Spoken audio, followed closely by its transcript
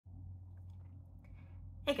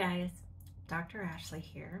Hey guys, Dr. Ashley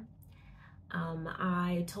here.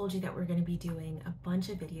 I told you that we're going to be doing a bunch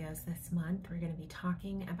of videos this month. We're going to be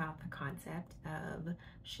talking about the concept of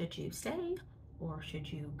should you stay or should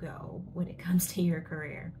you go when it comes to your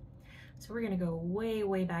career. So we're going to go way,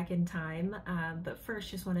 way back in time. But first,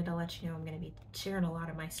 just wanted to let you know I'm going to be sharing a lot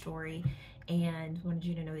of my story and wanted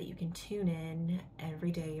you to know that you can tune in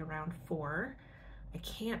every day around 4. I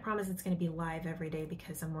can't promise it's going to be live every day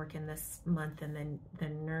because I'm working this month in the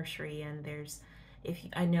nursery, and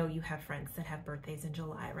I know you have friends that have birthdays in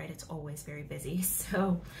July, right? It's always very busy.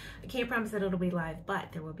 So I can't promise that it'll be live, but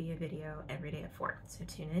there will be a video every day at 4. So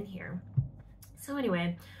tune in here. So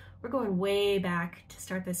anyway, we're going way back to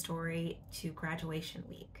start this story to graduation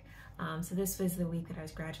week. So this was the week that I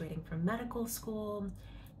was graduating from medical school,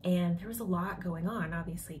 and there was a lot going on.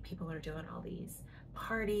 Obviously, people are doing all these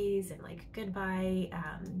parties and like goodbye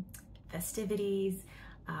festivities.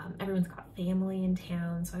 Everyone's got family in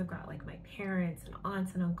town, so I've got like my parents and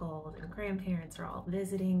aunts and uncles and grandparents are all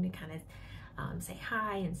visiting to kind of say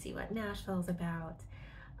hi and see what Nashville's about.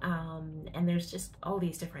 And there's just all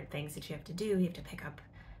these different things that you have to do. You have to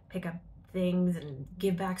pick up things and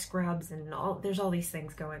give back scrubs, and there's all these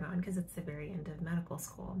things going on because it's the very end of medical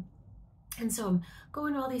school. And so I'm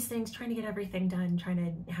going to all these things, trying to get everything done, trying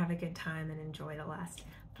to have a good time and enjoy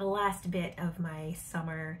the last bit of my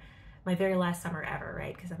summer, my very last summer ever,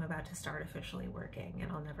 right? Because I'm about to start officially working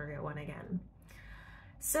and I'll never get one again.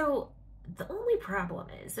 So the only problem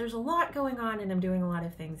is there's a lot going on and I'm doing a lot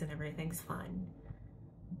of things and everything's fun.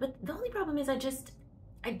 But the only problem is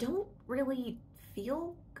I don't really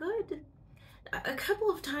feel good. A couple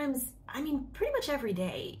of times, I mean, pretty much every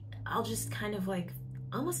day, I'll just kind of like,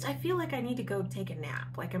 I feel like I need to go take a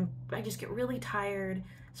nap. Like I just get really tired,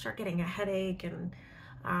 start getting a headache, and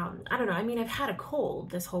I don't know. I mean, I've had a cold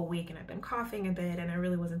this whole week and I've been coughing a bit, and I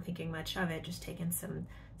really wasn't thinking much of it, just taking some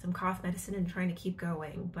cough medicine and trying to keep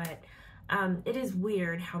going. But it is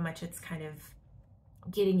weird how much it's kind of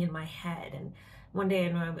getting in my head. And one day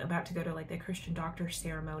I know I'm about to go to like the Christian doctor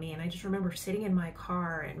ceremony, and I just remember sitting in my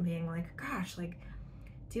car and being like, gosh, like,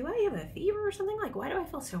 do I have a fever or something? Like, why do I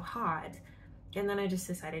feel so hot? And then I just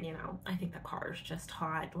decided, I think the car is just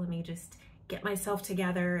hot. Let me just get myself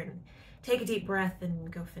together and take a deep breath and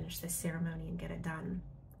go finish this ceremony and get it done.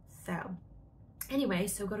 So anyway,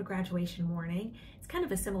 so go to graduation morning. It's kind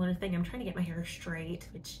of a similar thing. I'm trying to get my hair straight,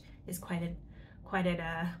 which is quite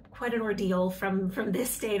an ordeal from this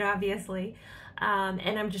state, obviously. And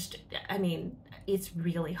it's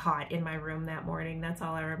really hot in my room that morning. That's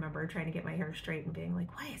all I remember, trying to get my hair straight and being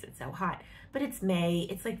like, why is it so hot? But it's May,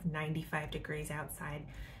 it's like 95 degrees outside.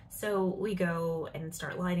 So we go and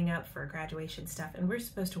start lining up for graduation stuff, and we're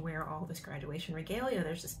supposed to wear all this graduation regalia.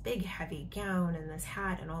 There's this big heavy gown and this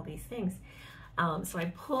hat and all these things. So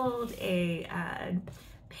I pulled a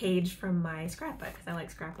page from my scrapbook because I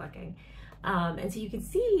like scrapbooking. And so you can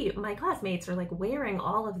see my classmates are like wearing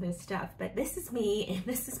all of this stuff, but this is me and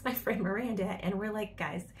this is my friend Miranda, and we're like,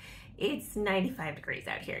 guys, it's 95 degrees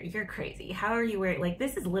out here. You're crazy. How are you wearing, like,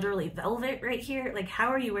 this is literally velvet right here. Like, how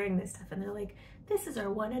are you wearing this stuff? And they're like, this is our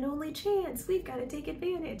one and only chance. We've got to take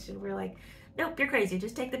advantage. And we're like, nope, you're crazy.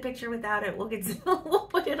 Just take the picture without it. We'll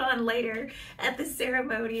put it on later at the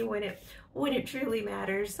ceremony when it truly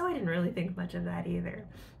matters. So I didn't really think much of that either.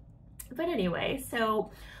 But anyway, so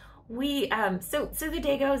so the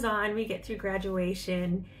day goes on, we get through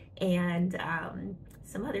graduation, and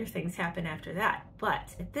some other things happen after that.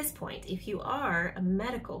 But at this point, if you are a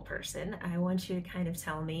medical person, I want you to kind of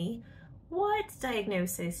tell me, what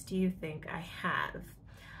diagnosis do you think I have?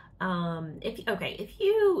 If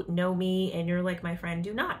you know me and you're like my friend,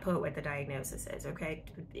 do not put what the diagnosis is, okay?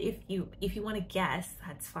 If you want to guess,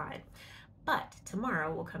 that's fine. But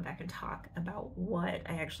tomorrow we'll come back and talk about what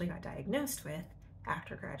I actually got diagnosed with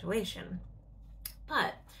after graduation.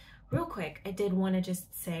 But real quick, I did want to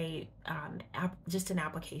just say just an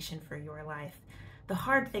application for your life. The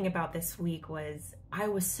hard thing about this week was I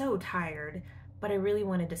was so tired, but I really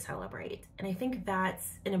wanted to celebrate. And I think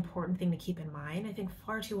that's an important thing to keep in mind. I think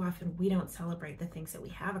far too often we don't celebrate the things that we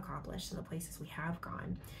have accomplished and the places we have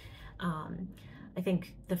gone. I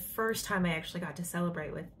think the first time I actually got to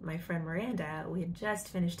celebrate with my friend Miranda, we had just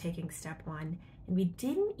finished taking step 1, and we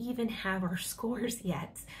didn't even have our scores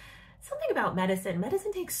yet. Something about medicine.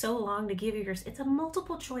 Medicine takes so long to give you it's a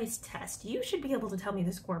multiple choice test. You should be able to tell me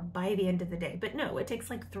the score by the end of the day, but no, it takes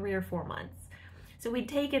like 3 or 4 months. So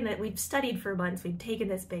we'd studied for months, we'd taken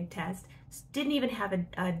this big test, didn't even have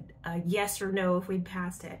a yes or no if we'd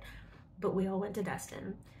passed it, but we all went to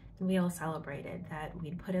Destin. And we all celebrated that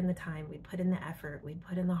we'd put in the time, we'd put in the effort, we'd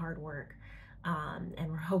put in the hard work, and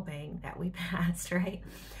we're hoping that we passed, right?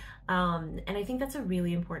 And I think that's a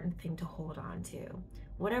really important thing to hold on to.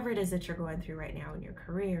 Whatever it is that you're going through right now in your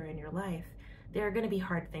career, in your life, there are going to be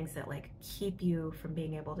hard things that like keep you from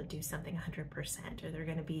being able to do something 100%, or there are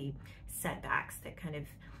going to be setbacks that kind of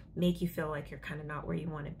make you feel like you're kind of not where you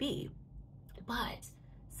want to be. But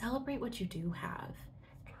celebrate what you do have.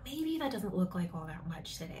 And maybe that doesn't look like all that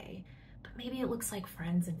much today, but maybe it looks like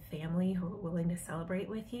friends and family who are willing to celebrate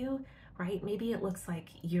with you, right? Maybe it looks like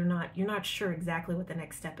you're not sure exactly what the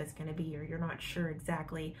next step is going to be, or you're not sure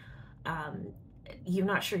exactly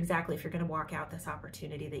if you're going to walk out this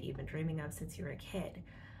opportunity that you've been dreaming of since you were a kid.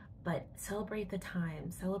 But celebrate the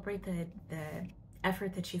time, celebrate the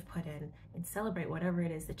effort that you've put in, and celebrate whatever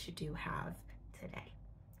it is that you do have today.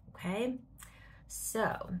 Okay?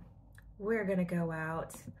 So we're gonna go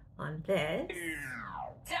out on this.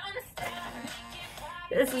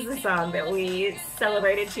 This is the song that we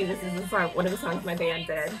celebrated to. This is the song, one of the songs my band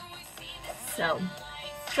did. So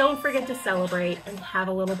don't forget to celebrate and have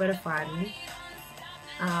a little bit of fun.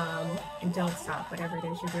 And don't stop whatever it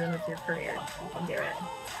is you're doing with your career. You can do it.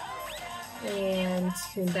 And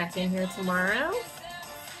tune back in here tomorrow,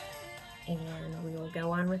 and we will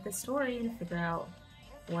go on with the story and figure out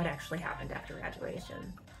what actually happened after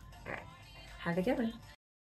graduation. All right, have a good one.